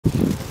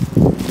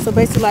So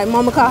basically like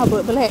mama car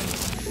but black.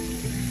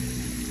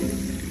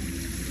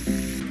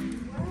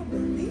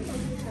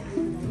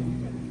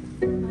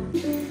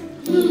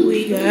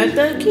 We got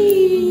the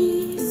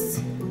keys.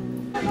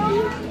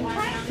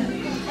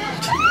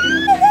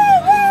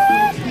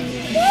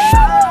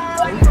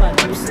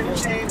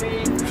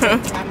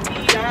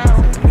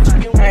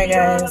 Alright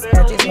guys,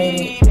 I just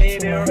made it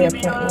to my hair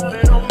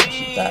appointment.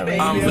 She got ready.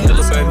 I'm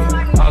vanilla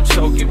baby, I'll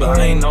choke you, but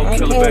I ain't no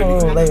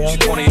killer baby. She's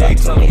 28,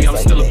 telling me I'm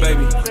still a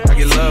baby. I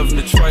get love in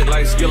Detroit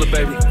like Skilla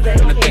baby.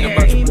 And the thing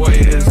about your boy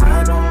is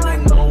I don't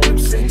like no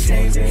whips and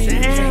chains.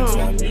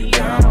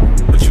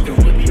 But you can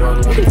whip your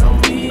love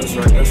on me.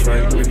 That's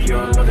right, whip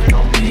your love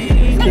on me.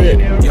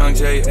 Young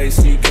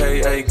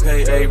J-A-C-K-A,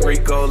 K-A,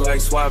 Rico like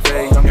Suave.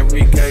 Young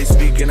Enrique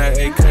speaking at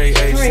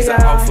AKA. She's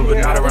an alpha, but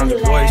not around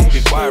your boy. She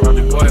get quiet around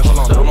your boy. Hold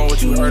on, don't know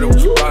what you heard or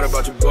what you thought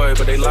about your boy,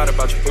 but they lied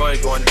about your boy.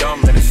 Going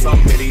dumb, and it's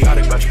something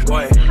idiotic about your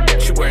boy.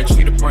 She wearing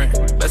cheetah print.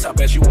 Let's I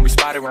bet you won't be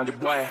spotted around your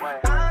boy.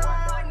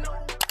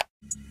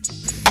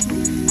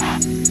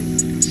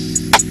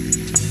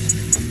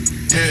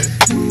 Yeah.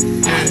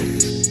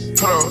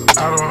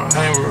 I don't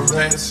hang with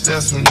rats,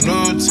 that's some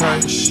new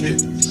type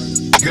shit.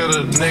 Get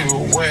a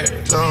nigga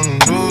wet, on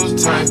new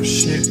type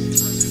shit.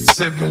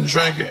 Sippin',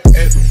 drinkin',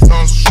 actin'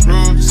 on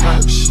screw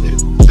type shit.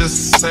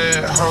 Just a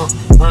sad hoe,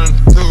 running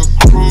through a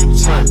crew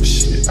type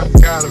shit. I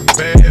got a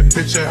bad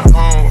bitch at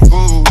home,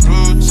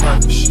 voodoo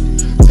type shit.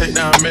 Take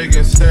down Megan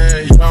Thee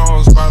Stallion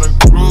by the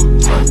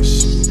group type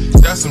shit.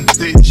 That's some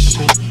thick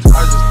shit,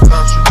 I just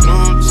thought you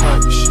knew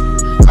type shit.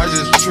 I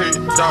just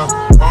tricked off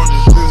on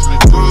just usually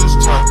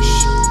dudes type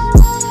shit.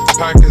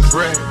 Pockets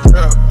wrapped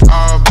up,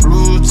 all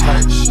blue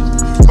type shit.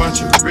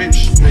 Bunch of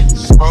rich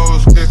niggas,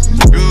 hoes get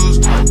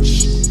confused type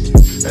shit.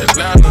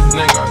 Atlanta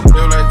nigga,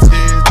 live like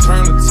Ted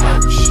Turner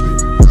type shit.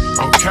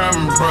 On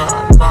camera, bro,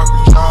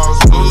 knockin' jaws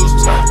loose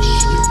type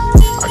shit.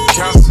 I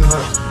counsel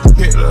her,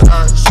 hit her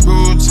out of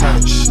school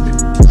type shit.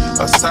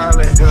 A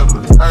silent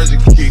hitter, I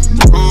just keep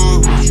cool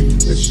with you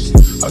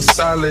bitches. A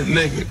silent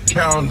nigga,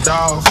 count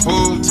dog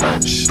food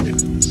type shit.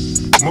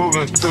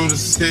 Moving through the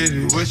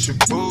city with your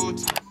boo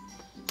type.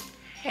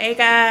 Hey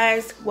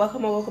guys,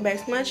 welcome or welcome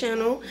back to my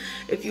channel.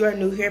 If you are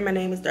new here, my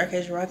name is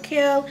Darkesh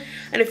Raquel,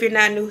 and if you're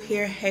not new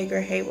here, hey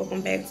girl, hey,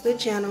 welcome back to the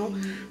channel.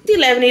 It's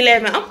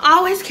 11:11. I'm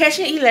always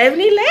catching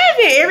 11:11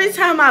 every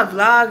time I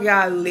vlog,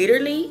 y'all.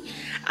 Literally,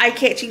 I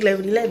catch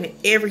 11:11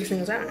 every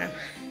single time.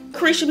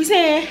 Chris should be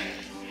saying,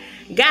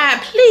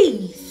 God,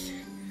 please.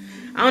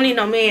 I don't need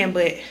no man,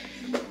 but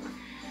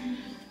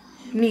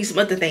need some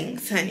other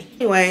things, honey.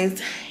 Anyways,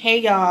 hey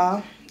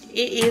y'all.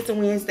 It is a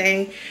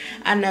Wednesday.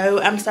 I know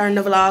I'm starting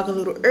the vlog a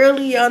little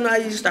early. Y'all know I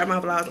usually start my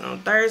vlogs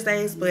on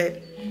Thursdays,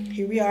 but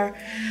here we are.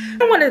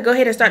 I wanted to go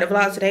ahead and start the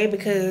vlog today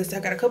because I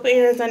got a couple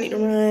errands I need to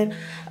run,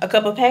 a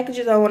couple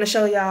packages I want to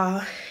show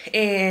y'all,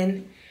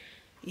 and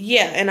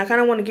yeah, and I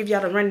kind of want to give y'all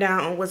the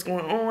rundown on what's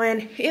going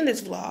on in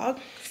this vlog.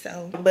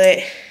 So, but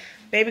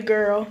baby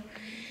girl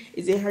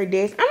is in her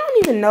desk. I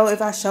don't even know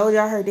if I showed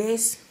y'all her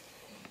desk.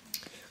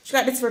 She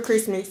got this for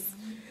Christmas.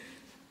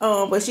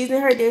 But she's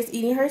in her desk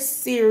eating her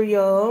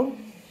cereal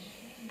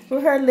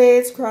with her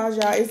legs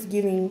crossed, y'all. It's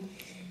giving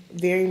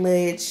very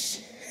much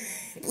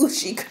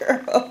Bushy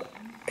girl.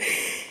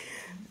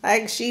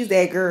 Like, she's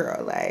that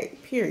girl, like,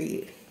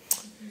 period.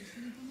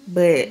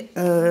 But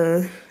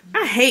I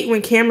hate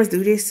when cameras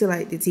do this to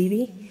like the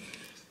TV.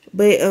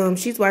 But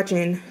she's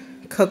watching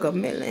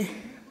CoComelon.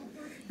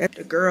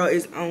 The girl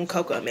is on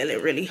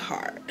CoComelon really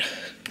hard,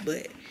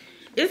 but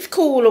it's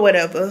cool or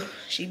whatever.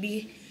 She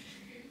be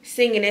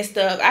singing and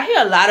stuff. I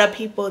hear a lot of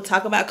people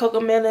talk about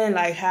CoComelon,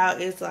 like how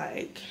it's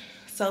like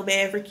so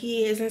bad for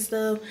kids and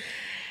stuff,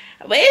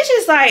 but it's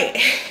just like,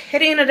 at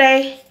the end of the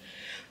day,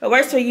 what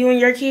works for you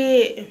and your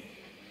kid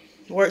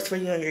works for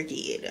you and your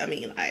kid. I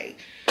mean, like,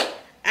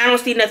 I don't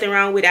see nothing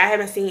wrong with it. I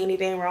haven't seen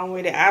anything wrong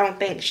with it. I don't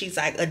think she's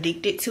like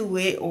addicted to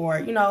it, or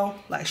you know,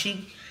 like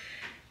she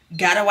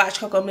gotta watch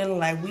CoComelon.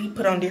 Like, we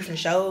put on different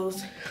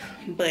shows,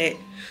 but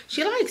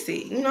she likes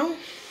it, you know.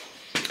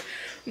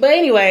 But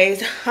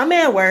anyways, I'm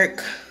at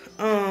work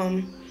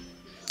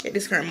at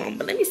this current moment,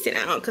 but let me sit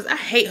down because I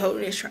hate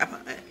holding this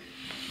tripod.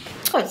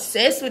 I'm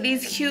obsessed with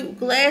these cute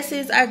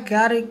glasses. I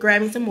gotta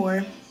grab me some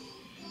more.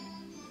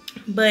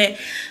 But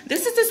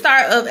this is the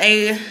start of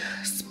a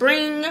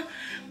spring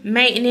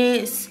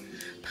maintenance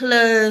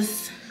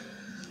plus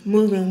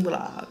moving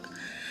vlog.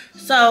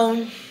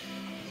 So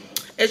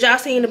as y'all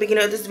see in the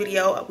beginning of this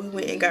video, we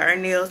went and got our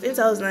nails and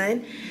toes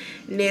done.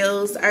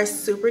 Nails are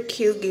super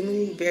cute,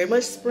 giving very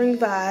much spring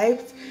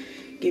vibes,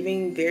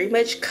 giving very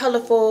much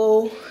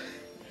colorful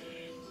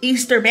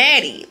Easter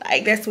baddie.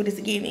 Like, that's what it's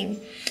giving.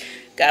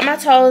 Got my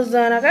toes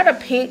done. I got a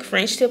pink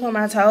French tip on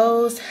my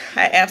toes.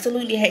 I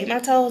absolutely hate my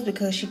toes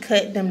because she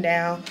cut them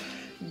down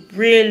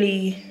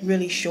really,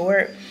 really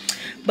short.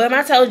 But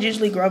my toes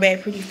usually grow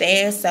back pretty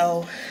fast,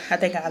 so I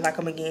think I like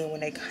them again when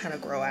they kind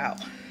of grow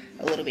out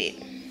a little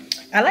bit.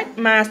 I like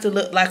mine to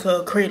look like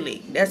an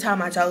acrylic. That's how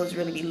my toes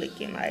really be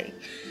looking. Like,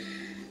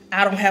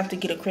 I don't have to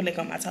get acrylic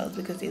on my toes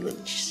because they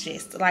look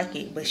just like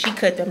it. But she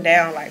cut them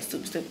down like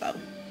super low.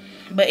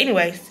 But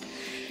anyways,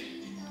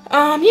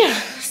 Yeah,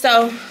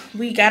 so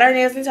we got our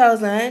nails and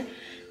toes done.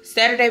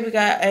 Saturday we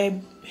got a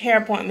hair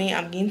appointment.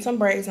 I'm getting some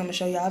braids. I'm gonna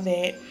show y'all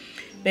that.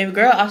 Baby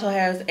girl also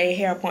has a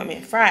hair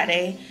appointment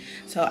Friday,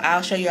 so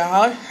I'll show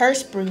y'all her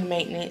spring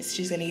maintenance.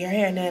 She's gonna get her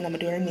hair done. I'm gonna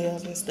do her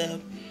nails and stuff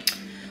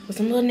with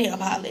some little nail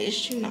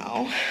polish, you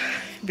know,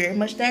 very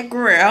much that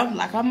girl,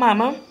 like our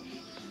mama.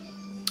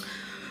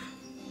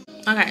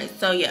 Okay,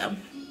 so yeah,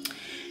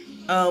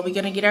 we're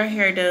gonna get our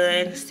hair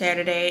done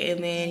Saturday,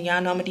 and then y'all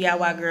know I'm a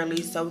DIY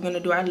girly, so we're gonna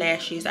do our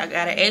lashes. I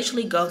gotta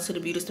actually go to the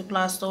beauty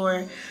supply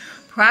store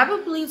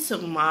probably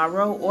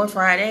tomorrow or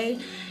Friday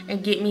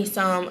and get me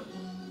some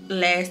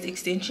lash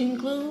extension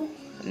glue,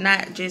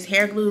 not just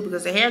hair glue,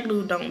 because the hair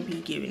glue don't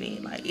be giving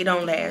it, like, it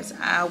don't last.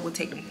 I will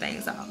take them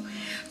things off.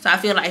 So I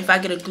feel like if I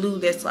get a glue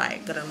that's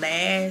like gonna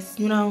last,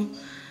 you know,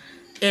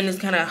 and it's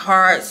kind of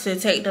hard to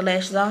take the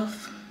lashes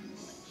off,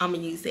 I'm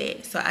gonna use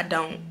that so I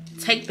don't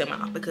take them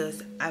off,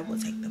 because I will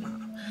take them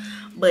off.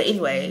 But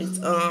anyways,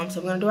 so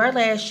we're gonna do our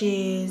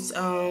lashes.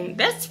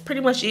 That's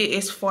pretty much it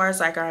as far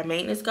as like our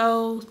maintenance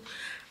goes.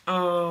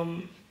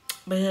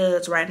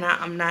 Because right now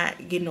I'm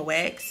not getting a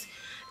wax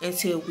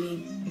until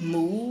we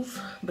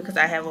move, because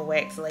I have a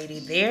wax lady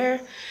there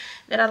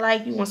that I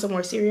like. You want some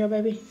more cereal,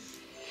 baby?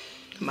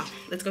 Come on,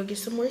 let's go get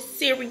some more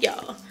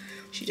cereal.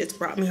 She just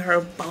brought me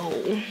her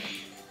bowl.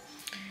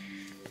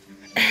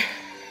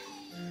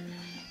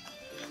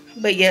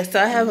 But yeah, so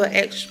I have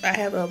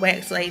a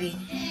wax lady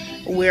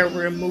where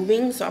we're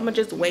moving, so I'm gonna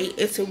just wait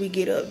until we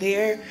get up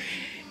there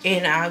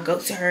and I'll go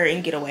to her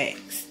and get a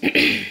wax.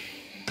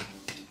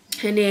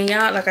 And then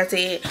y'all, like I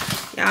said,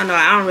 y'all know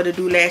I don't really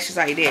do lashes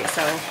like that,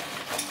 so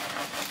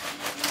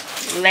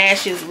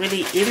lashes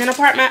really isn't a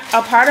part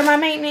of my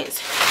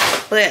maintenance,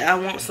 but I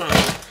want some,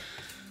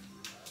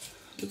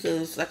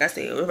 because like I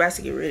said, we're about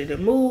to get ready to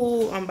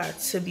move. I'm about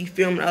to be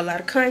filming a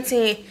lot of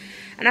content,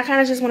 and I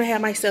kind of just want to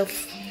have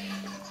myself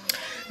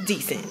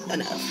decent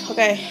enough,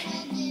 okay?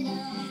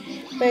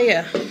 But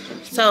yeah,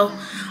 so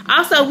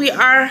also we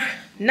are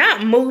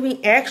not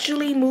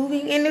actually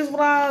moving in this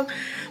vlog,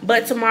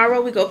 but tomorrow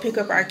we go pick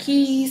up our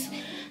keys.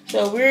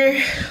 So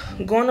we're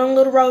going on a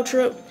little road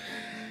trip.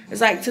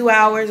 It's like 2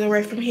 hours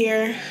away from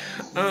here.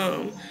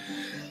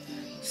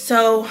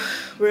 So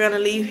we're gonna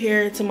leave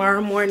here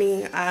tomorrow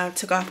morning. I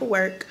took off of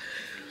work,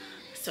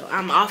 so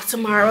I'm off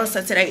tomorrow.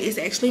 So today is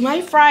actually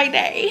my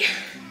Friday,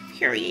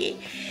 period.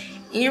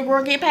 And you're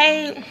gonna get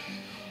paid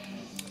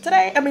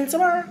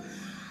tomorrow.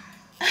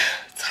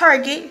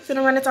 Target,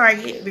 finna run a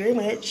Target, very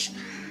much.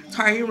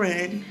 Target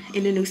run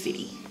in the new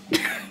city.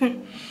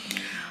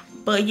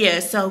 But yeah,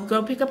 so we're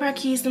gonna pick up our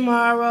keys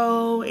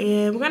tomorrow,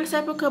 and we're gonna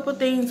set up a couple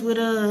things with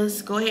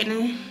us. Go ahead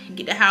and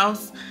get the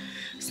house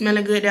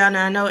smelling good down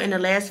there. I know in the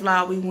last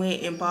vlog we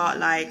went and bought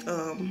like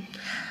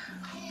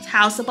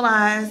house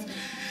supplies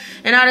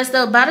and all that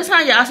stuff. By the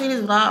time y'all see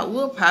this vlog,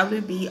 we'll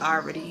probably be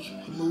already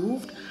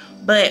moved.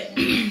 But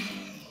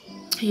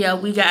yeah,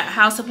 we got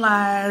house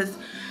supplies.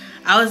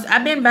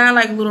 I've been buying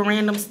like little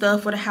random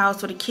stuff for the house,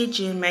 for the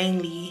kitchen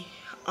mainly.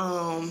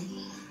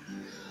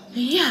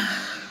 Yeah,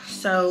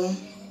 so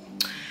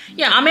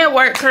yeah, I'm at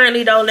work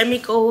currently though. Let me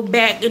go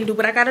back and do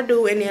what I gotta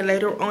do, and then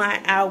later on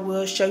I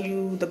will show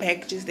you the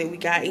packages that we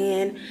got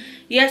in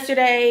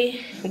yesterday,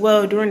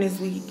 well, during this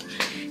week.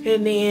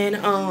 And then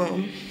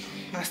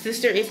my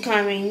sister is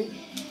coming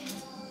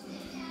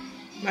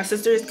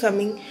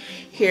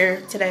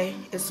here today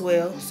as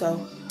well,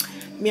 so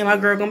me and my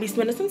girl gonna be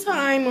spending some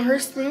time on her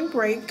spring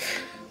break.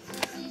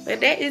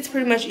 But that is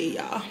pretty much it,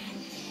 y'all.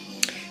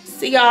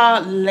 See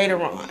y'all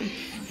later on.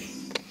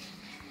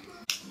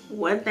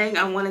 One thing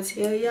I want to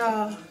tell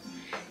y'all,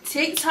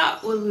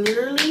 TikTok will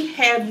literally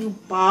have you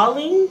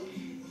bawling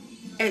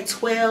at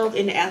 12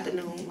 in the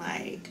afternoon.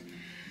 Like,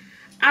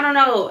 I don't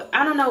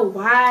know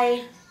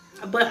why,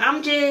 but I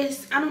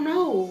don't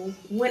know.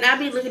 When I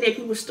be looking at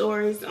people's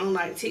stories on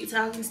like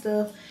TikTok and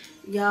stuff,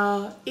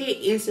 y'all, it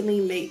instantly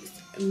makes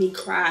me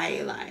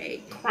cry.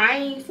 Like,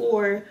 crying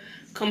for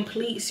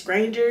complete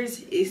strangers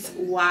is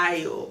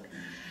wild.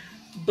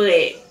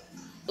 But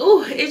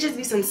ooh, it just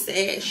be some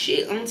sad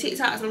shit on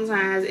TikTok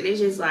sometimes, and it's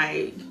just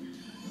like,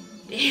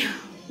 damn,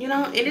 you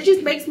know, and it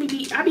just makes me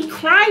I be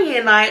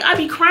crying. Like, I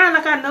be crying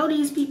like I know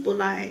these people.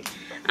 Like,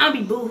 I don't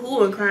be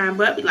boo-hooing crying,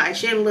 but I be like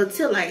shedding a little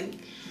tear, like,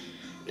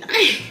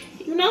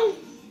 you know.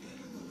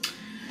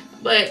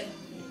 But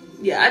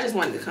yeah, I just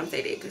wanted to come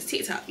say that because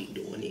TikTok be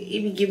doing it.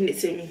 It be giving it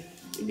to me.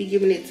 It be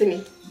giving it to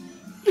me.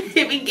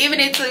 It be giving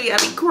it to me. I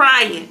be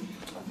crying.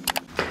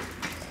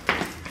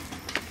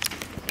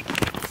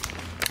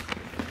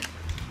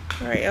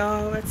 Alright,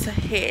 y'all, let's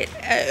head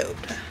out.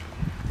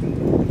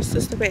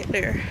 Sister back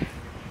there.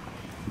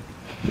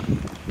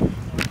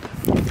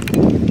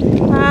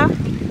 Huh?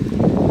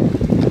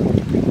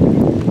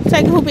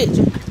 Take who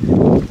picture?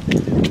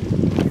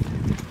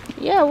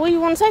 Yeah, where you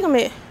want to take them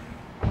at?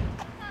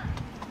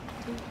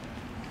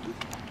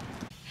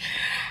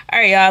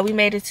 Alright, y'all, we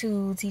made it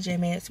to TJ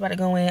Maxx. About to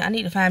go in. I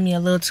need to find me a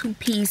little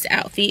two-piece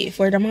outfit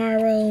for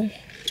tomorrow.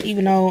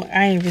 Even though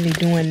I ain't really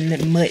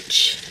doing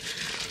much.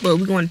 But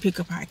we're going to pick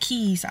up our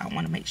keys, so I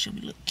want to make sure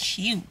we look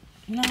cute,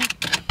 you know?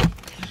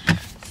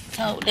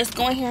 So let's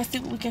go in here and see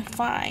what we can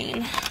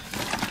find.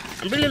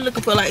 I'm really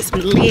looking for like some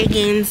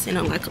leggings and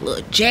like a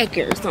little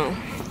jacket or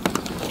something.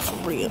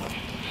 For real.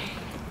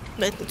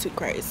 Nothing too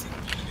crazy.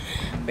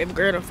 Baby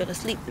girl don't fell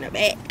asleep in the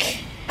back.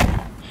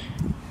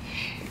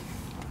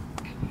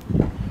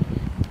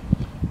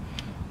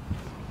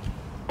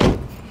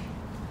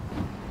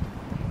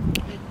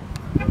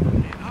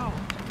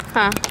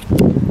 Huh?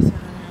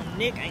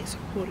 Nick ain't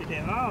supported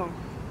at all.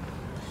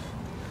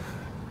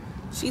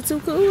 She too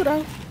cool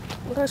though.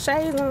 With her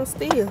shades on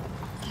still.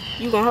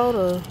 You gonna hold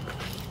her?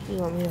 You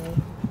want me to hold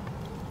her?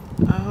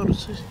 I hold her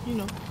to, you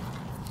know.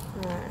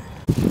 Alright.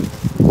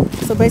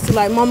 So basically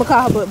like mama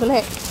call her but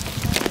black.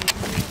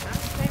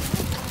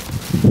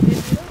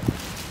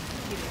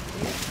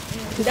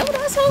 That's what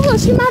I told her.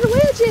 She might have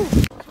well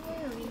just.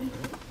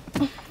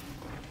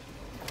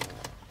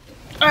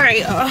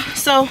 Alright,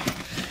 so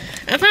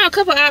I found a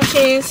couple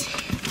options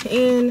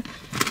in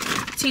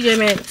TJ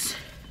Maxx.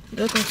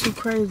 Nothing too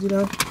crazy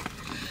though.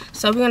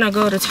 So we're gonna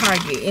go to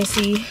Target and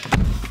see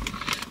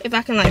if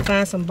I can like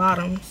find some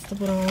bottoms to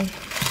put on.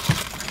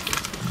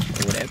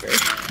 Or whatever.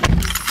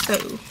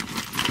 So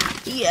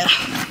yeah.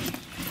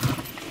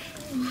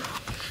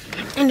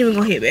 And then we're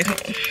gonna head back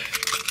home.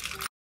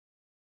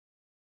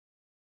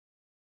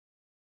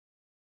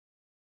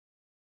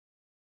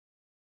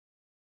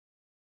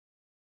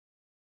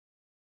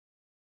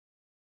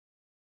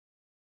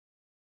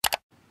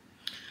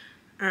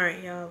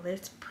 Alright y'all,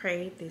 let's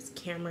pray this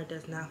camera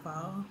does not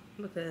fall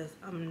because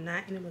I'm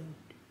not in the mood.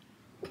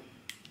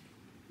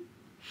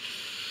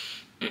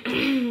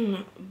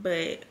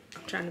 But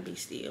I'm trying to be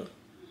still.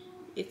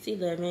 It's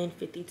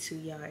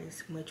 11:52 y'all.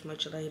 It's much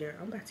later.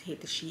 I'm about to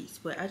hit the sheets,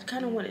 but I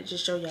kind of wanted to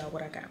show y'all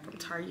what I got from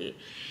Target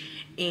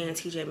and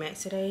TJ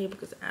Maxx today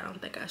because I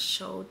don't think I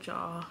showed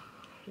y'all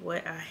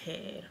what I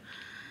had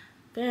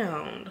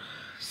found.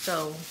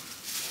 So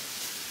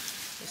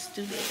let's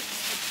do this.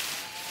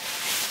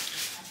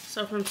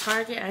 So from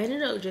Target, I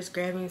ended up just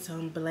grabbing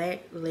some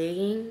black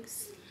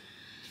leggings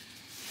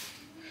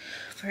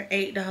for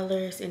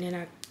 $8, and then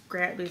I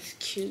grabbed this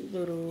cute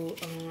little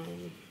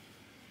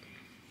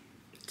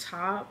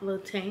top, little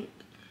tank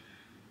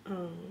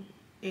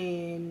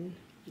in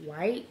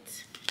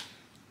white.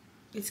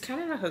 It's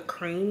kind of like a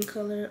cream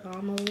color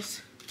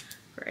almost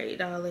for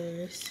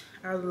 $8.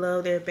 I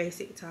love their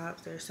basic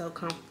tops. They're so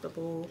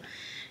comfortable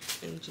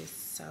and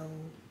just so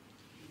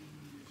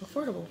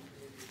affordable.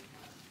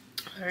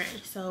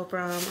 Alright, so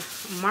from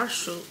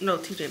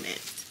TJ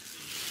Maxx.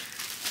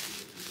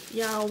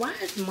 Y'all, why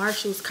is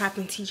Marshall's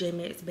copying TJ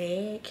Maxx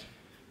bag?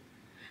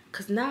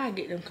 Because now I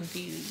get them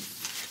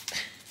confused.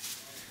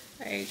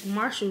 Like,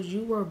 Marshall's,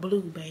 you were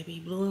blue,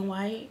 baby. Blue and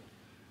white.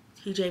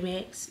 TJ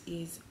Maxx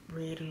is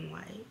red and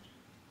white.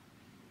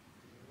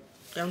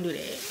 Don't do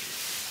that.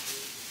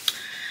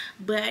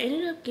 But I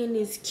ended up getting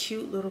this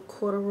cute little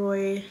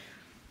corduroy.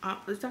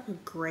 It's like a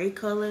gray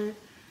color.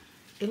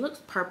 It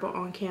looks purple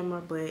on camera,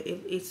 but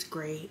it's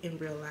gray in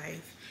real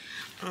life.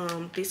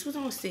 This was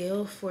on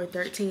sale for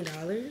 $13.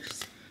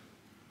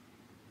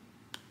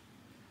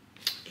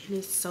 And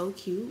it's so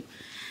cute.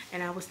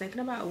 And I was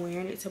thinking about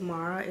wearing it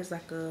tomorrow. It's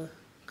like a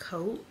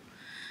coat.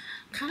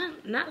 Kind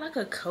of, not like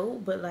a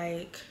coat, but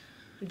like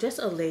just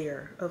a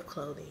layer of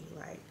clothing.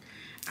 Like,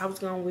 I was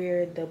going to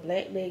wear the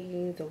black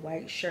leggings, the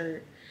white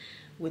shirt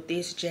with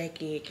this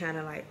jacket kind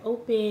of like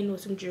open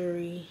with some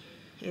jewelry.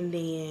 And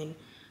then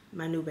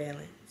my New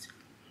Balance.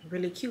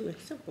 Really cute and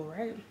simple,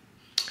 right?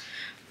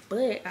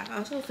 But I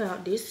also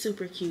found this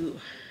super cute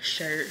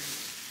shirt.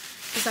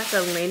 It's like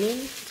a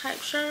linen type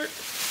shirt.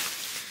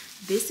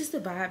 This is the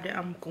vibe that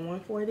I'm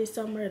going for this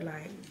summer.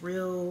 Like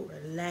real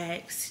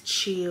relaxed,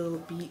 chill,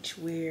 beach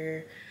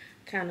wear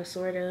kind of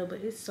sort of,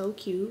 but it's so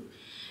cute.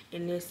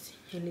 In this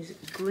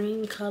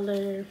green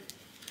color.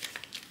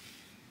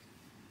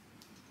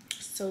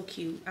 So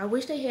cute. I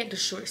wish they had the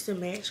shorts to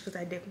match because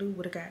I definitely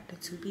would have got the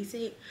two-piece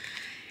set.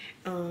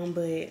 But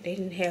they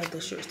didn't have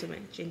the shorts to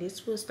match, and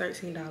this was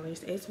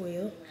 $13 as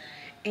well.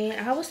 And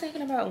I was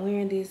thinking about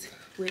wearing this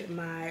with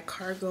my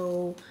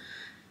cargo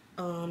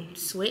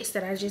sweats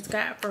that I just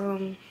got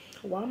from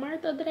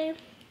Walmart the other day.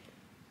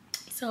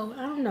 So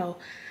I don't know,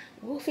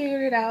 we'll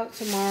figure it out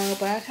tomorrow,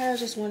 but I kind of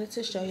just wanted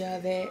to show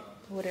y'all that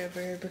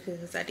whatever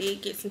because I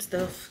did get some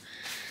stuff.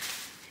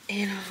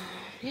 And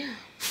yeah,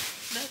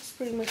 that's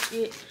pretty much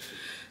it.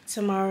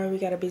 Tomorrow we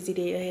got a busy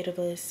day ahead of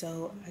us,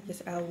 so I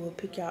guess I will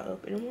pick y'all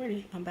up in the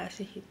morning. I'm about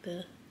to hit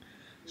the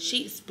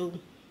sheets, boo.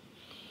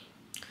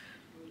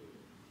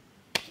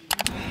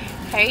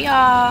 Hey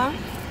y'all,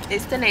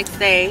 it's the next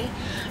day.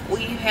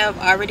 We have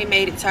already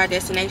made it to our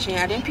destination.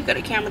 I didn't pick up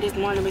the camera this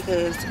morning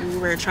because we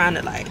were trying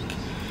to like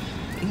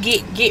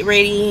get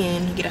ready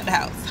and get out the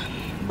house,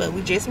 but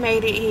we just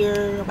made it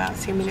here about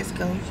 10 minutes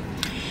ago,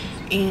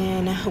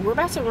 and we're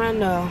about to run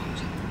to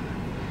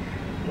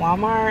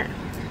Walmart,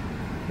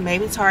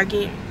 maybe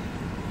Target,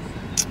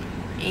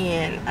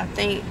 and I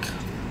think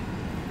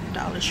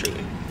Dollar Tree.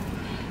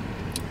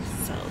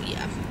 So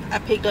yeah, I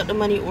picked up the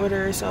money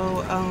order.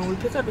 So we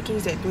picked up the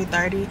keys at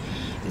 3:30.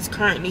 It's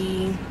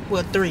currently,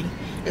 well, 3.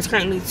 It's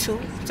currently 2, so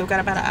we got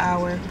about an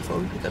hour before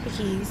we pick up the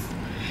keys.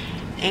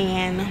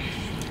 And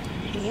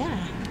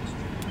yeah,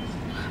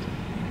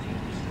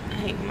 I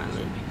hate my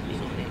little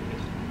people on it.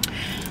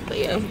 But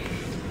yeah,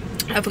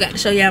 I forgot to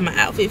show y'all my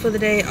outfit for the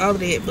day, all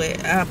of it,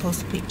 but I'll post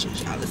some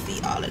pictures, y'all will see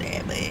all of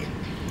that. But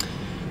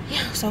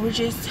yeah, so we're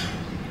just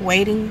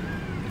waiting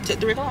till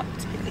 3 o'clock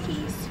to get the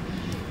keys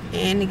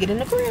and to get in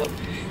the crib.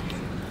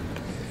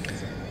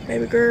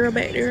 Baby girl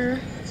back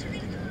there.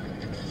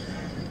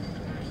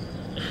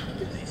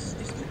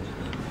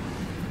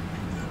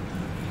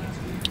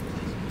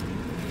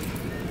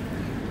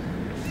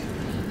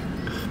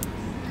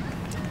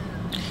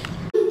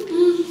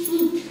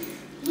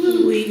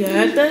 We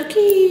got the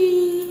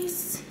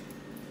keys.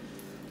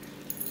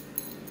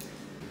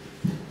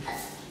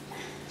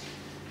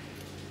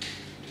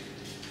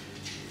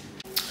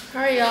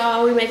 Alright,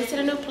 y'all, we made it to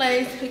the new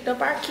place, picked up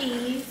our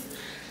keys.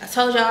 I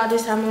told y'all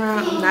this time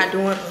around I'm not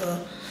doing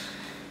a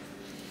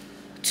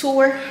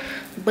tour,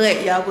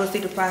 but y'all will see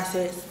the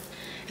process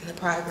and the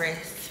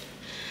progress.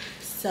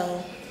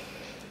 So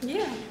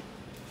yeah.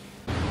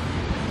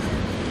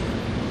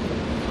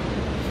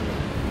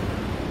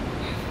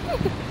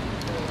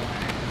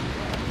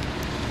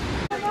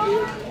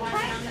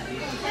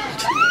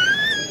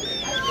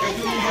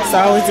 It's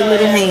always the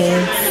little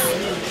hands.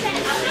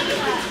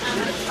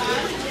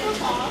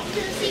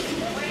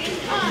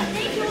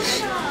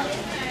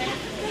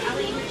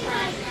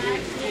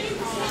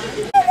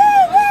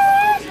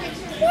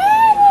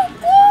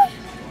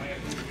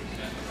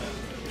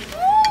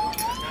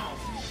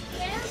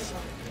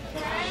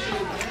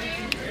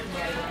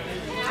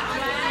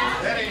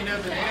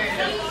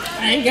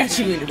 I ain't got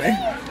you anyway.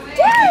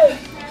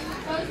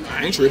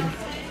 I ain't tripping.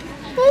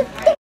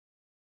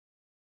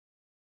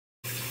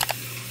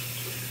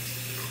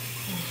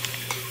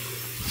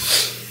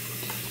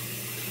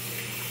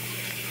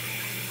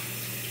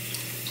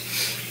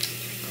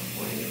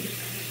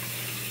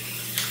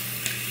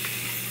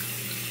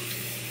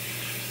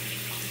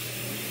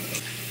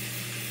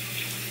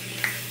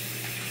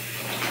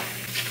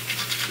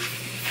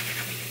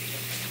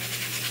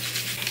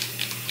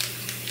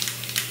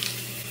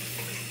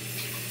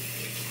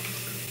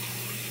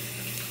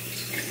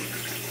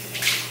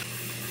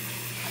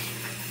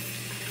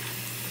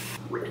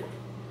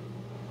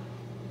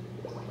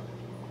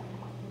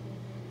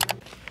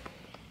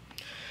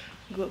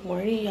 Good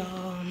morning,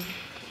 y'all.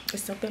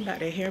 It's something about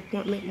the hair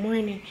appointment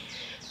morning.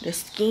 The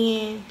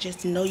skin,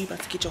 just know you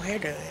about to get your hair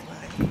done.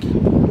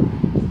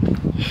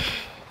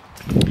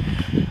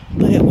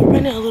 But we're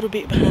running a little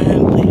bit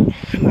behind,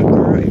 but my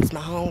girl is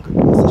my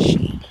homegirl, so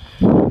she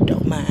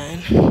don't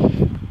mind.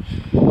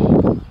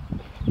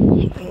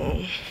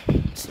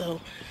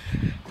 So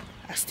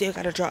I still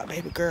gotta drop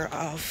baby girl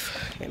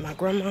off at my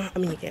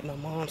at my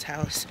mom's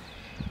house.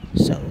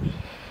 So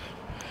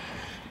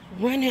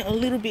running a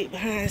little bit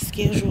behind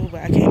schedule,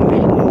 but I came out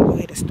here and go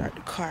ahead and start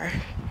the car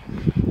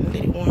and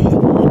let it warm up a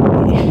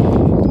little bit.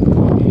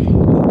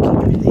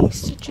 Keep everything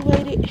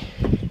situated.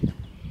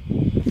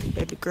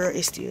 Baby girl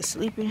is still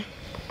sleeping.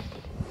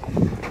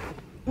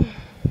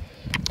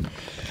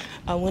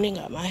 I went and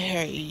got my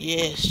hair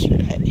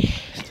yesterday.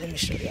 So let me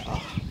show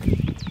y'all.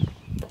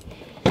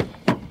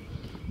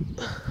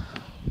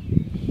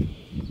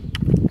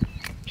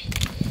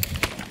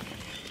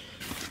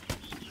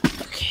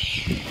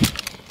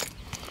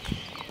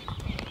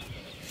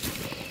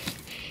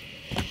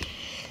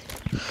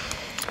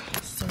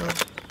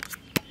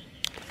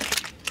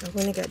 I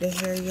went and got the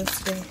hair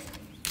yesterday.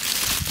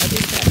 I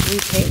just got 3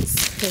 packs.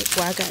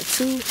 Well, I got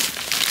 2.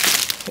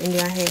 And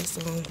then I had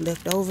some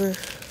left over.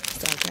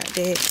 So I got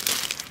that.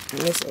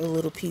 And there's a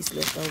little piece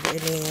left over. And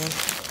then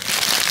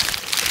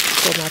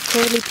for my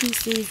curly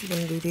pieces, we're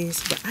going to do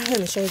this. But I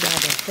haven't showed y'all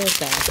the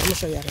hairstyle. So I'm going to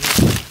show y'all the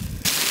next one.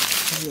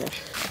 So yeah.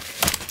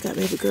 Got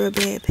baby girl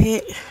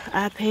backpack,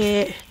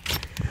 iPad,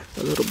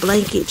 a little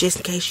blanket just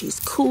in case she's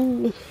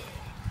cool.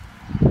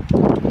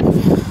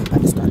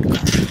 About to start the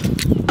car.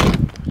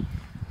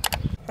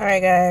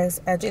 Alright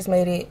guys, I just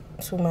made it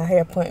to my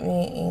hair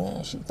appointment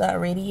and she's not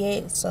ready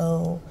yet,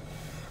 so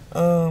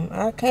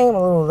I came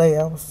a little late.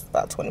 I was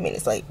about 20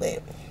 minutes late,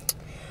 but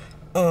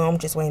I'm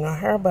just waiting on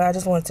her. But I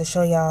just wanted to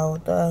show y'all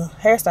the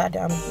hairstyle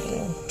that I'm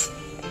getting.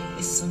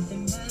 It's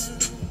something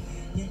about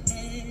your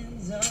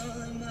hands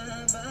all in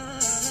my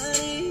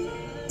body,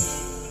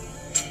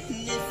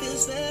 and it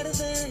feels better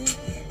than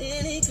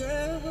any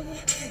girl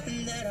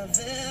that I've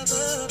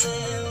ever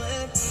been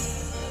with.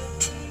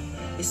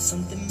 It's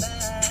something about.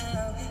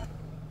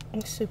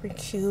 It's super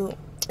cute.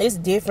 It's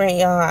different,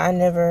 y'all. I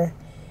never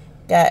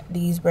got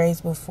these braids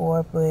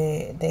before,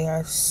 but they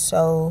are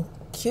so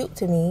cute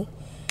to me.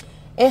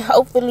 And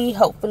hopefully,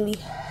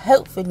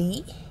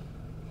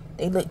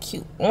 they look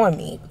cute on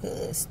me,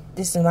 because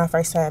this is my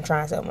first time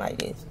trying something like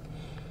this.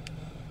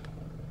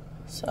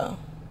 So,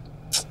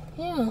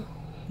 yeah.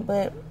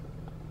 But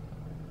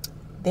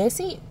that's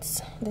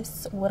it.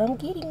 That's what I'm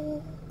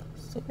getting.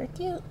 Super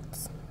cute.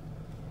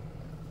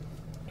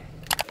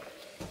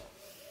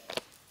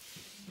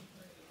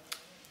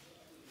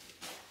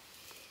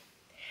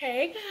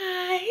 Hey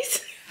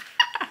guys.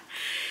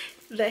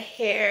 The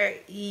hair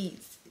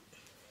is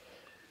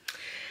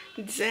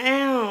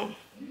down.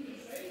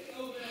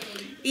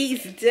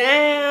 Ease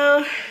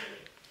down.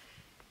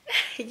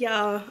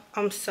 Y'all,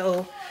 I'm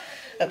so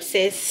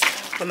obsessed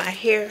with my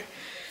hair.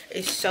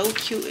 It's so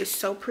cute. It's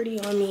so pretty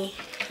on me.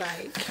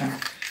 Like,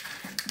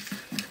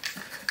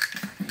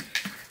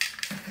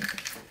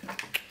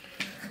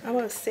 I'm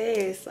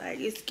obsessed. Like,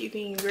 it's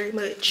giving very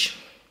much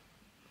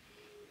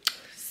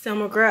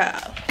summer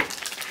girl.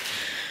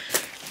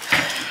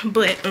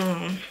 But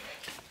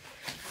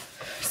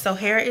so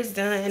hair is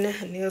done,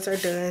 nails are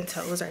done,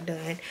 toes are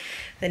done.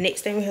 The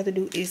next thing we have to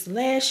do is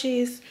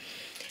lashes,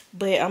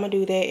 but I'm gonna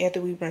do that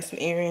after we run some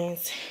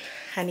errands.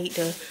 I need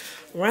to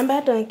run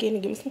by Dunkin'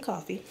 and get me some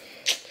coffee,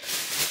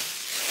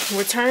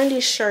 return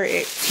this shirt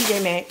at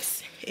TJ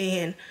Maxx,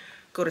 and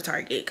go to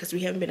Target, because we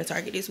haven't been to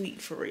Target this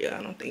week for real,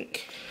 I don't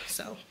think.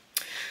 So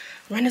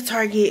run to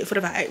Target for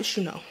the vibes,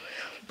 you know.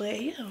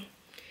 But yeah,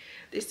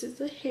 this is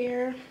the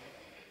hair.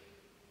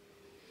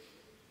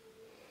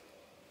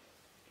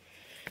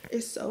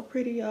 It's so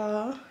pretty,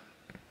 y'all.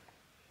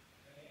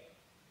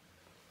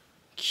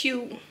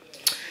 Cute.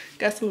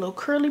 Got some little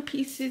curly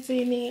pieces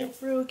in it.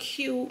 Real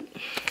cute.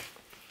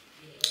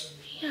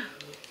 Yeah.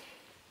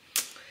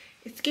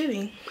 It's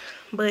giving.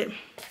 But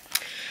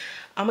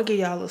I'm going to give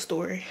y'all a little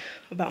story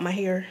about my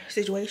hair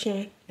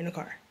situation in the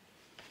car.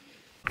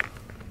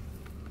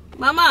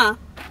 Mama.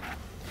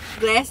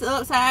 Glass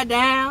upside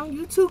down.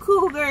 You too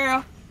cool,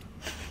 girl.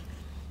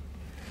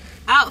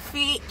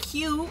 Outfit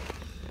cute.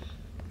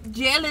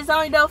 Jealous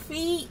on your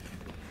feet.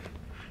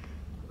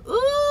 Ooh,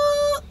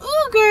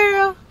 ooh,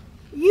 girl.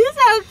 You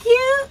so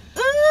cute.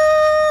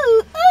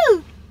 Ooh,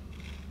 ooh.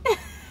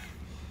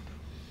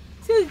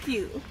 Too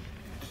cute.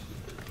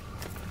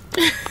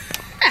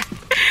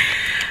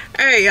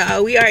 Alright,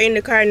 y'all. We are in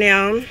the car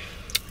now.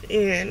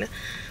 And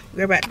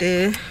we're about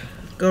to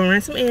go run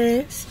some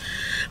errands.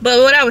 But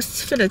what I was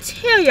finna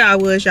tell y'all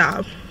was,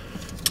 y'all.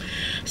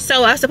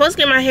 So I was supposed to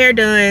get my hair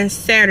done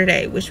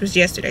Saturday, which was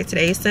yesterday.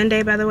 Today is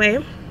Sunday, by the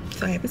way.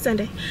 So happy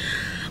Sunday.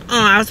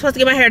 I was supposed to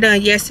get my hair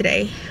done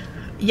yesterday.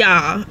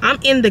 Y'all, I'm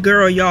in the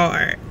girl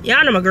yard.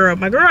 Y'all know my girl.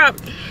 My girl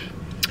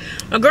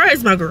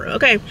is my girl,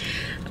 okay?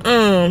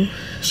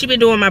 She been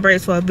doing my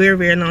braids for a very,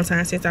 very long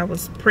time, since I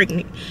was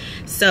pregnant.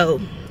 So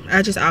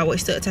I just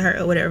always stuck to her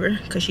or whatever,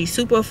 because she's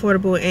super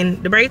affordable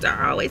and the braids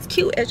are always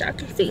cute, as y'all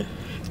can see.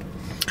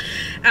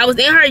 I was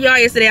in her yard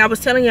yesterday. I was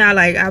telling y'all,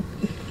 like, I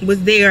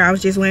was there. I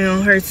was just waiting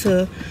on her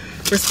to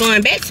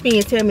respond back to me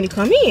and tell me to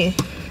come in.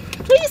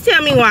 Please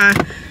tell me why.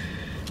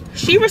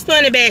 She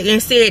responded back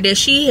and said that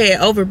she had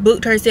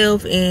overbooked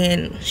herself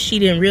and she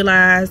didn't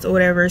realize or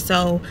whatever.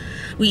 So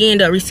we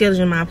ended up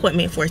rescheduling my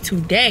appointment for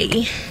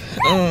today.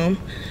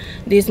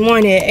 This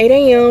morning at 8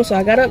 a.m. So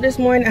I got up this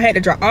morning. I had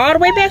to drive all the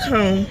way back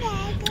home,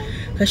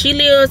 because she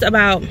lives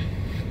about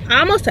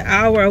almost an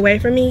hour away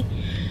from me.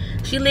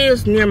 She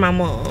lives near my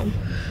mom.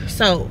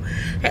 So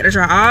I had to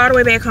drive all the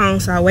way back home.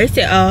 So I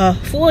wasted a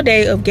full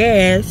day of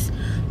gas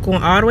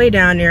going all the way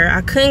down there.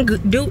 I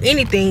couldn't do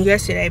anything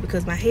yesterday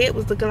because my head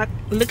was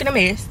looking a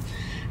mess.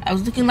 I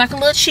was looking like a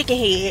little chicken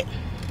head.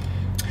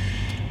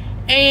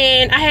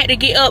 And I had to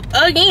get up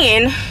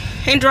again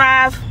and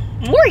drive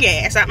more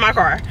gas out my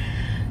car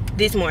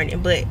this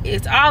morning. But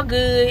it's all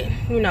good.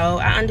 You know,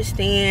 I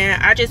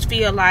understand. I just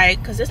feel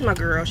like, because it's my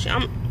girl,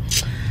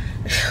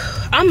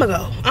 I'm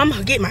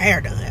gonna get my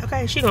hair done,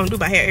 okay? She gonna do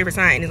my hair every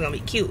time and it's gonna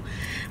be cute.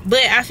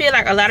 But I feel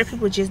like a lot of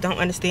people just don't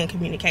understand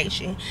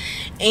communication.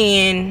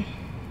 And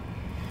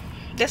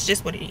that's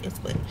just what it is.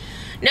 But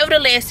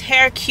nevertheless,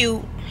 hair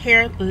cute,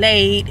 hair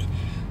laid,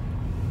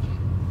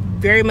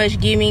 very much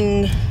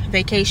giving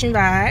vacation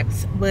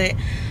vibes. But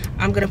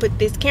I'm gonna put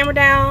this camera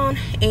down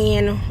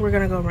and we're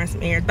gonna go run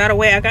some errands. By the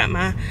way, I got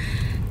my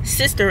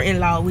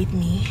sister-in-law with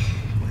me.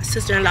 My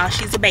sister-in-law,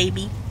 she's a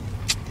baby.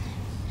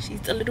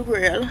 She's a little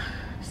girl.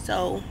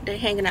 So they're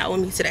hanging out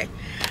with me today.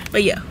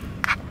 But yeah,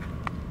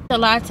 a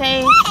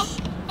latte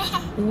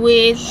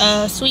with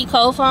sweet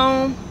cold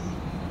foam.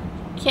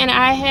 Can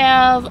I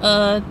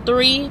have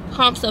 3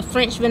 pumps of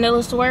French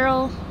vanilla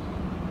swirl?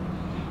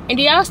 And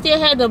do y'all still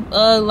have the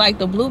like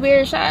the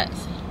blueberry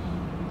shots?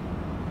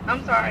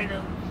 I'm sorry,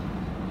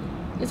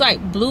 it's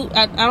like blue.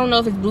 I don't know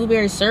if it's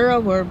blueberry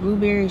syrup or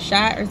blueberry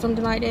shot or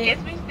something like that. Yes,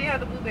 we still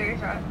have the blueberry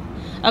shot.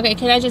 Okay,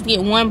 can I just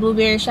get 1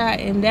 blueberry shot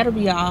and that'll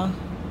be all?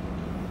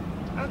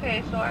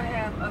 Okay, so I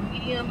have a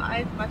medium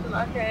iced matcha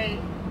latte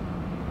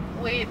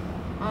with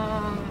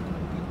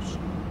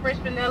French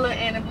vanilla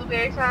and a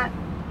blueberry shot.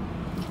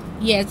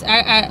 Yes,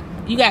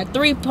 you got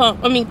 3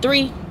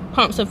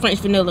 pumps of French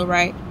vanilla,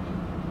 right?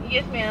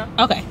 Yes, ma'am.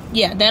 Okay,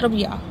 yeah, that'll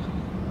be all.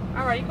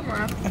 All right, you come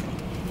around.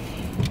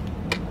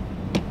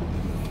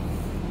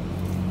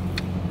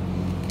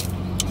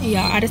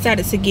 Yeah, I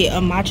decided to get a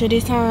matcha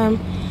this time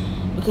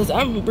because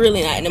I'm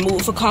really not in the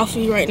mood for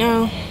coffee right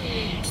now.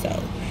 So,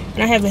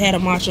 and I haven't had a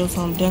matcha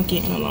from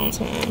Dunkin' in a long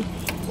time.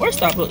 Or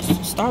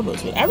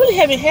Starbucks. I really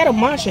haven't had a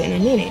matcha in a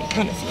minute,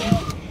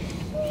 honestly.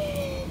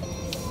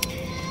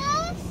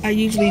 I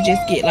usually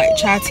just get like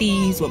chai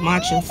teas with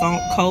matcha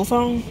cold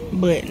foam,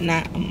 but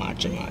not a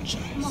matcha.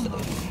 So.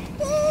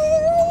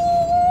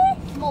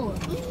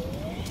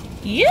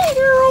 Yeah,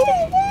 girl.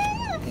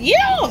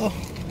 Yeah.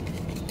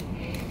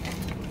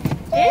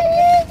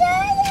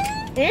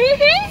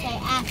 Mm-hmm. Say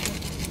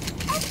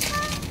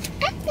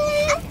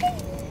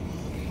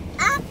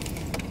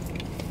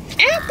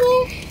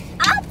apple.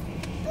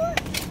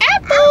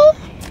 Apple.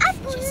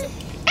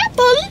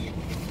 Apple.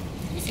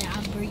 You said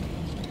Aubrey.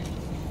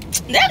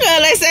 That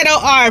girl, they said no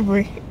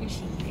Aubrey.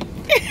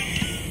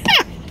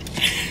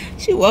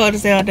 She wanted to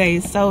say her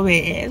name so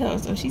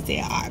bad, so she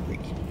said Aubrey.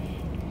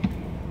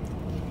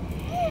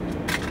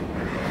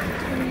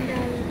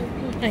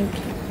 Thank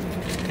you.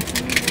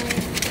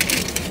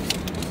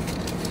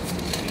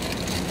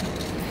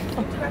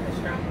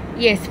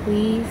 Yes,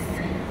 please.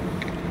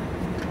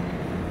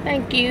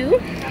 Thank you.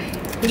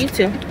 You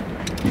too.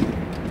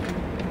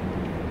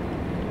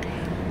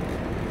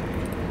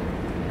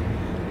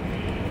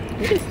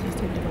 What is this?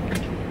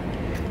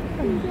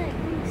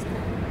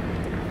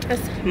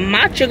 That's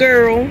matcha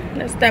girl.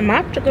 That's that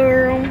matcha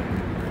girl.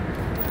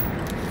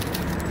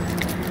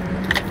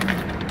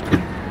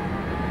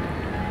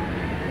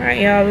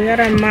 Alright, y'all. We got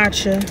our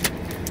matcha.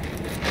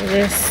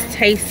 Let's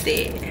taste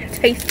it.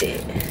 Taste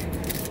it.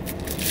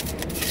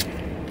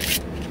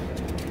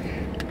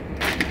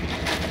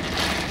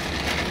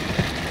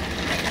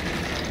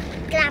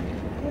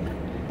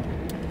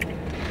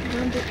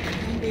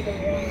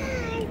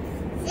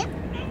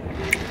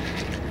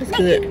 It's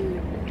good.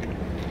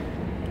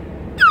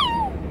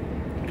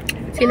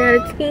 10 out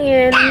of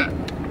 10.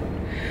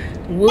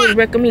 Would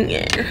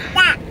recommend.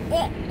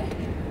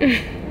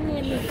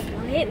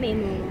 Hit me,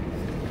 Mama.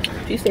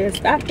 She said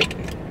stop it.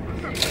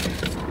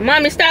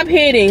 Mommy, stop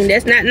hitting.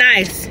 That's not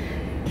nice.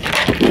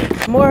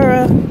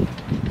 Amora.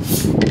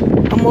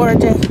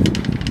 J.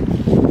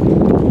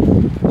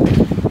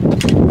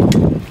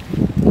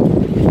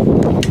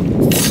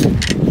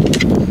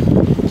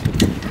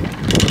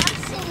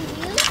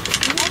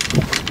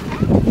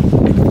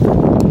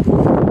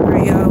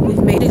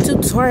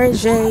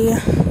 Torjay.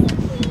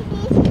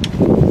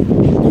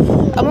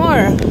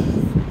 Amora,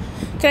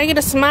 can I get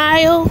a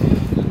smile?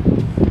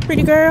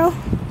 Pretty girl?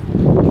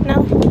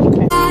 No?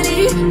 Okay.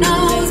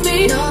 Knows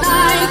me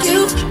like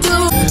you do.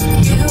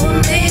 You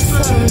were made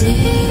for me.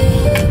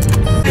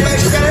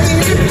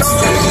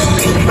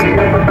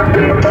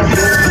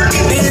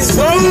 These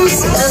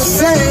bones are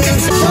saying,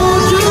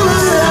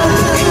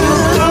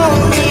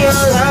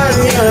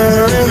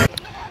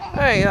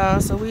 alright, y'all,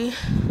 so we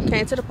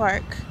came to the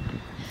park.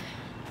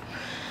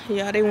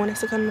 Yeah, they want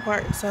us to come to the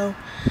park, so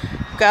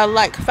got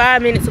like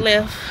 5 minutes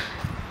left.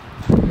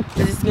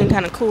 Cause it's getting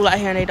kind of cool out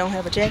here and they don't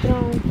have a jacket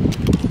on.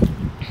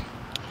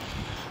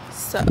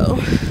 So,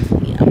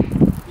 yeah.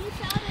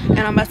 And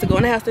I'm about to go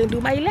in the house and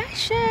do my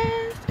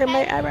lashes and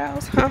my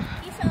eyebrows, huh?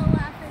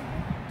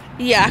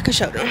 Yeah, I can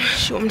show them.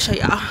 She want me to show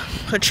y'all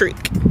her trick.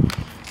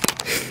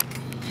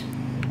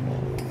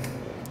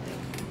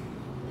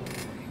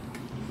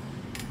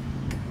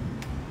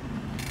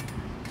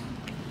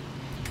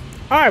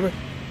 Arbor.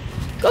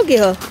 Go get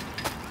her.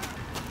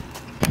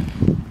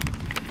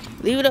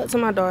 Leave it up to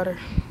my daughter.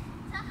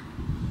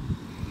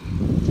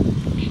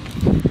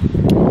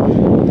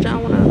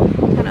 Y'all wanna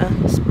kind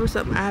of spruce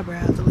up my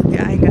eyebrows a little bit.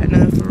 I ain't got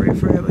nothing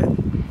for real, but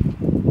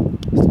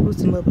spruce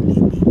them up a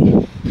little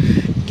bit.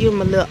 Give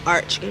them a little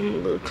arch, give them a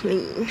little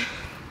clean.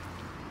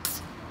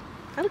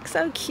 I look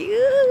so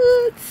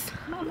cute.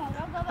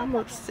 I'm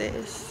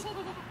obsessed.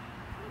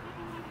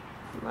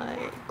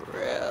 Like,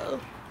 girl.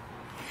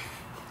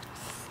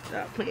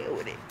 Stop playing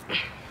with it.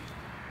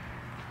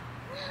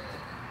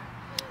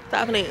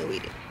 Stop playing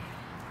with it.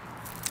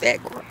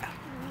 That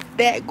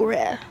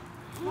girl.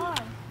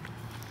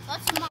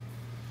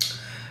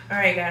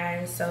 Alright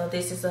guys, so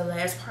this is the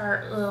last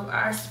part of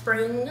our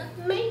spring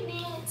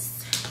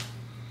maintenance.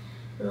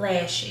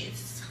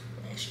 Lashes.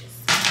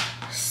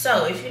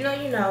 So if you know,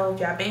 you know.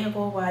 If y'all been here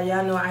for a while,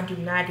 y'all know I do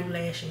not do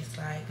lashes.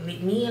 Like,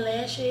 me and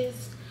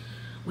lashes,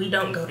 we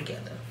don't go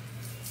together.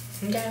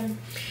 Okay?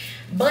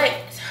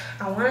 But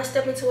I want to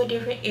step into a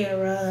different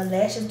era.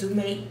 Lashes do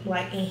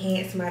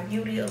enhance my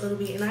beauty a little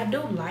bit, and I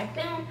do like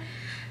them.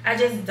 I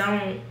just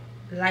don't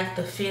like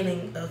the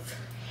feeling of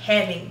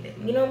having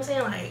them. You know what I'm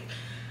saying? Like,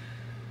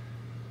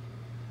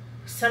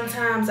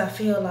 sometimes I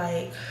feel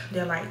like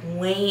they're like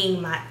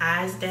weighing my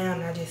eyes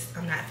down.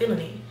 I'm not feeling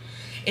it.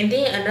 And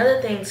then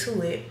another thing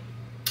to it,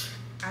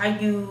 I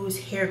use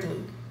hair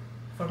glue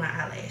for my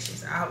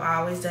eyelashes. I've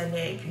always done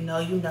that. If you know,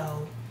 you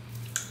know.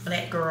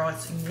 Black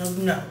girls, you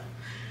know.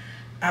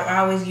 I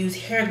always use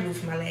hair glue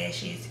for my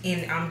lashes,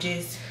 and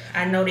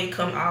I know they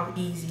come off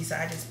easy, so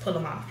I just pull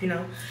them off, you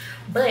know.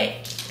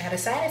 But I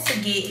decided to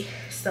get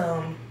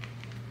some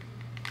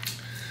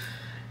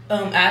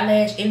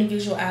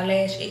individual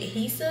eyelash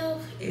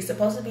adhesive. It's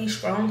supposed to be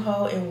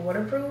stronghold and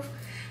waterproof.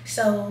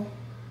 So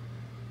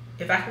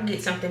if I can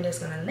get something that's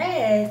gonna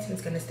last and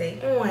it's gonna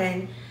stay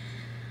on,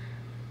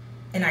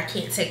 and I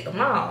can't take them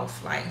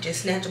off, like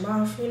just snatch them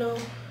off, you know,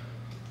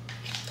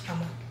 I'm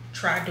gonna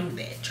try to do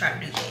that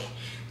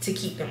to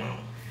keep them on.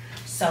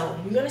 So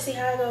we're gonna see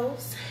how it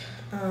goes.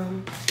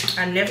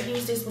 I never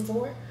used this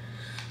before,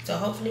 so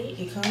hopefully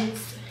it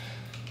comes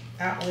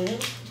out well.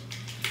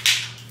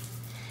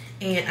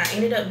 And I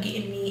ended up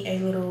getting me a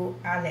little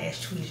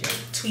eyelash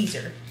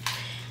tweezer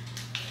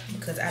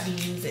because I be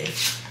using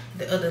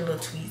the other little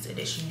tweezer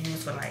that you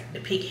use for like the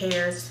pick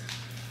hairs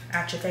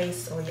out your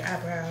face or your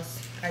eyebrows.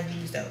 I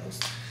use those.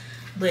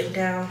 But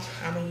now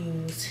I'm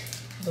gonna use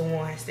the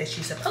ones that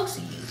you're supposed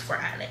to use for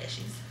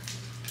eyelashes.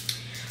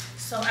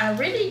 So I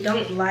really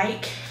don't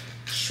like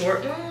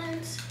short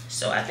ones.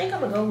 So I think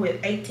I'm gonna go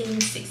with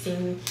 18,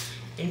 16,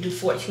 and do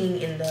 14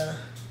 in the,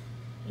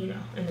 you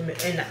know, in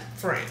the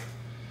front.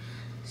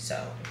 So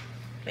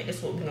I think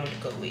that's what we're gonna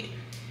go with.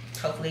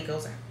 Hopefully it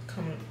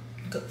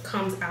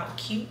comes out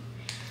cute.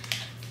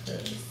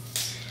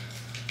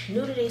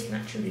 New to this,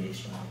 not true to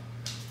this, y'all.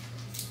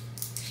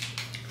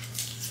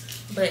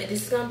 But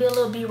this is gonna be a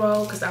little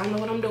B-roll because I don't know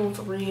what I'm doing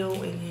for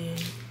real, and then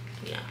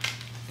yeah.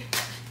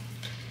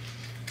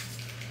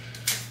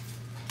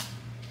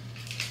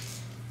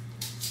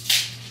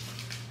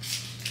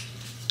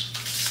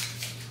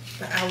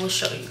 But I will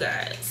show you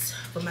guys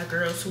for my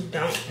girls who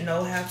don't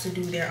know how to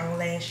do their own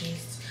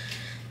lashes.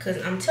 Cause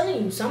I'm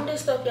telling you, some of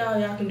this stuff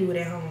y'all can do it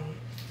at home.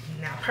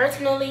 Now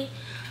personally,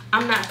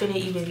 I'm not gonna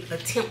even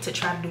attempt to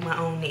try to do my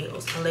own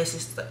nails unless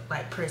it's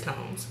like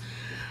press-ons.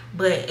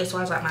 But as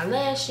far as like my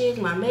lashes,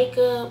 my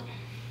makeup,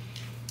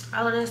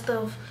 all of that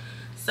stuff,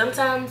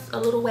 sometimes a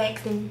little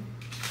waxing,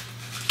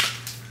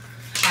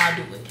 I'll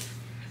do it.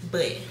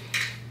 But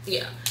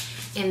yeah.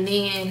 And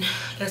then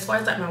as far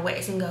as like my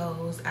waxing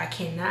goes, I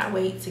cannot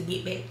wait to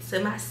get back to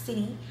my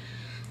city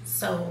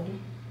so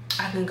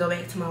I can go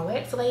back to my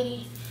wax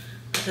lady,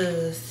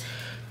 because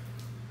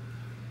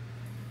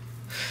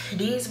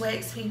these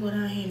wax people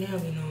down here now,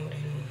 you know what they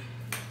doing.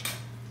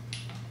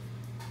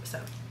 So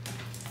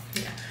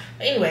yeah.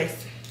 But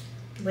anyways,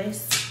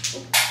 let's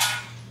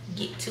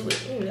get to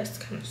it. Ooh, that's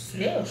kind of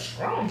smells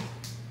strong.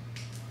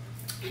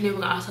 And then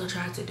we'll also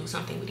try to do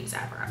something with these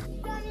eyebrows.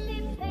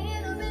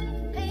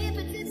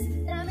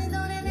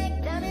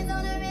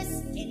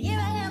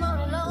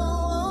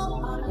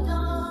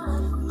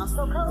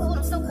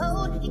 I'm so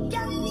cold, you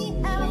got me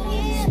out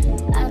here.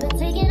 I've been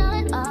taking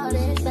on all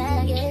this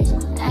baggage,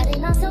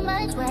 adding on so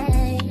much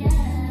weight.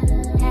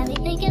 Had me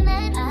thinking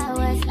that I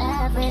was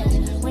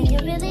average, when you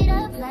really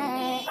don't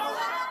play.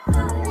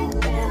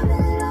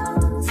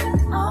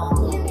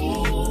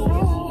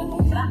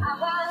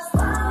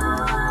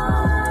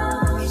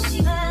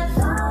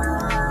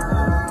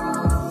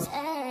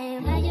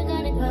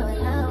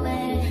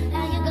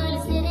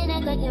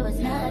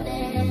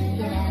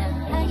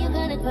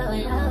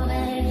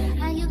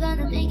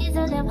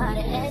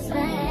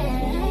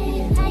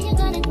 How you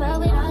gonna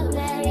grow it all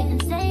day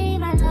and say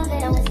my love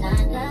that I was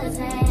not the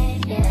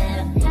same?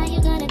 Yeah, how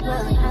you gonna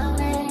grow it all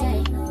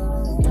day?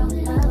 Throw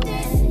it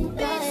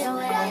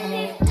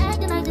away.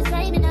 Acting like the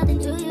same and nothing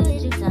to you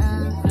is your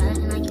son.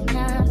 Running like you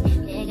know,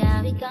 they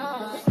got me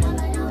gone.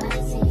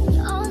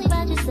 You're only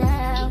about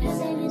yourself.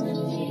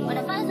 When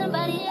I find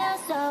somebody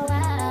else, so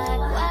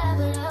why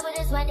put up with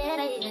this? Why did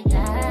I even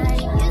die?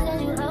 You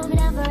said you hold me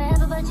down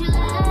forever, but you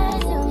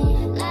lied to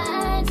me,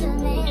 lied to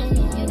me.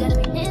 Gotta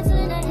be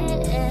dancing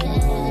ahead.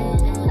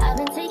 I've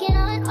been taking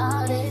on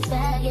all this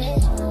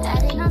baggage,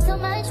 adding on so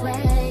much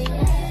weight.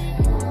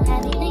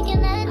 Had me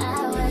thinking that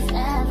I was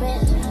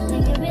average,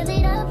 when you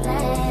really don't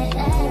play.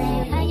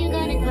 How you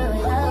gonna grow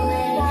it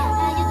away?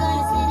 How you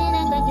gonna sit and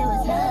act like it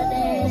was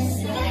nothing?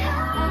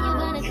 How you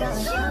gonna grow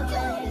it away?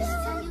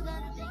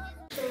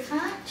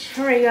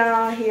 Alright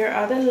y'all, here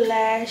are the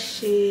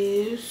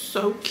lashes.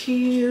 So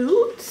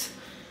cute.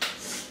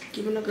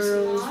 Giving the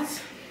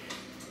girls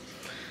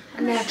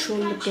a natural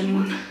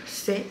looking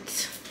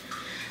set.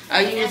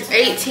 I use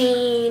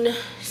 18,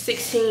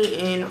 16,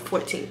 and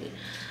 14.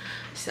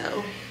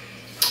 So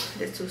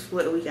this is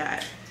what we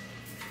got.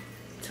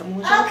 Tell me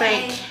what y'all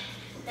think.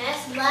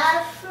 That's a lot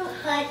of fruit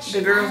punch.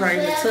 The girls are in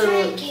the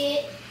tub.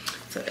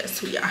 So that's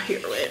who y'all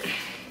here with.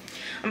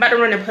 I'm about to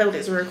run to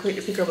Publix real quick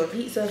to pick up a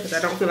pizza because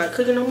I don't feel like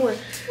cooking no more.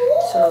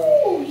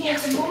 So yeah,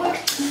 some more.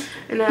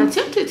 And I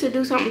attempted to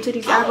do something to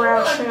these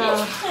eyebrows. You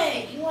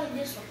want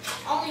this one?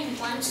 Only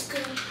one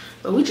scoop.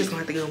 But we just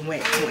gonna have to go and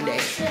wax one day.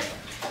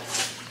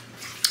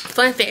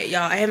 Fun fact,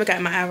 y'all, I haven't got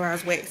my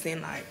eyebrows waxed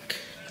in like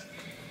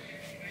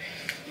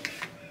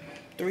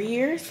 3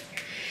 years.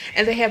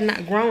 And they have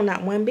not grown,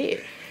 not one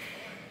bit.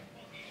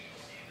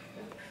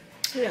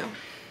 Yeah.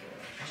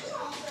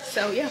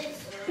 So, yeah.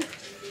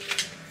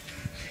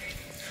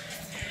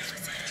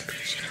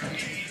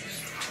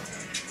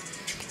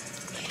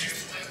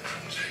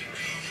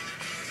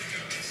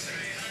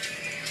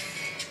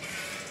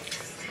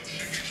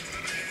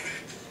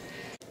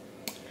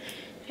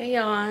 Hey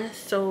y'all,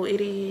 so it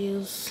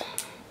is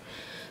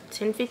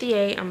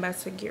 10:58. I'm about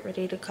to get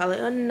ready to call it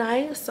a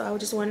night. So I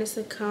just wanted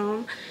to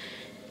come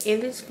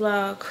in this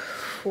vlog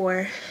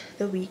for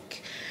the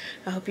week.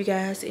 I hope you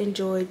guys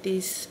enjoyed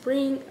this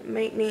spring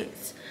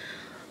maintenance.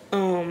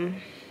 I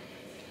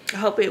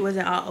hope it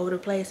wasn't all over the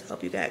place. I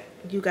hope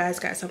you guys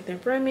got something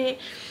from it.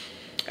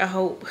 I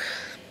hope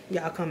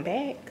y'all come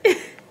back.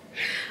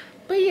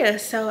 But yeah,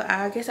 so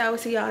I guess I will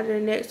see y'all in the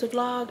next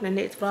vlog. The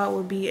next vlog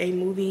will be a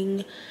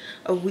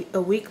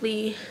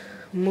weekly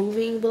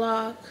moving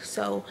vlog.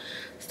 So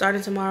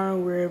starting tomorrow,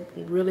 we're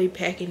really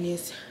packing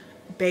this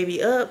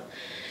baby up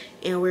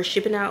and we're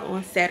shipping out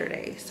on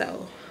Saturday.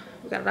 So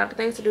we got a lot of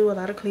things to do, a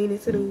lot of cleaning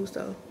to do.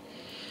 So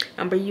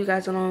I'm bringing you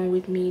guys along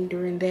with me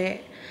during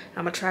that.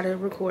 I'm gonna try to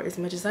record as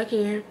much as I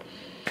can,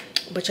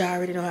 but y'all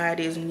already know how it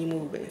is when you're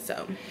moving.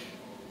 So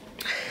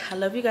I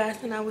love you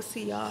guys, and I will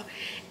see y'all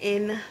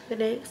in the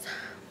next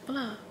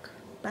vlog.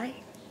 Bye.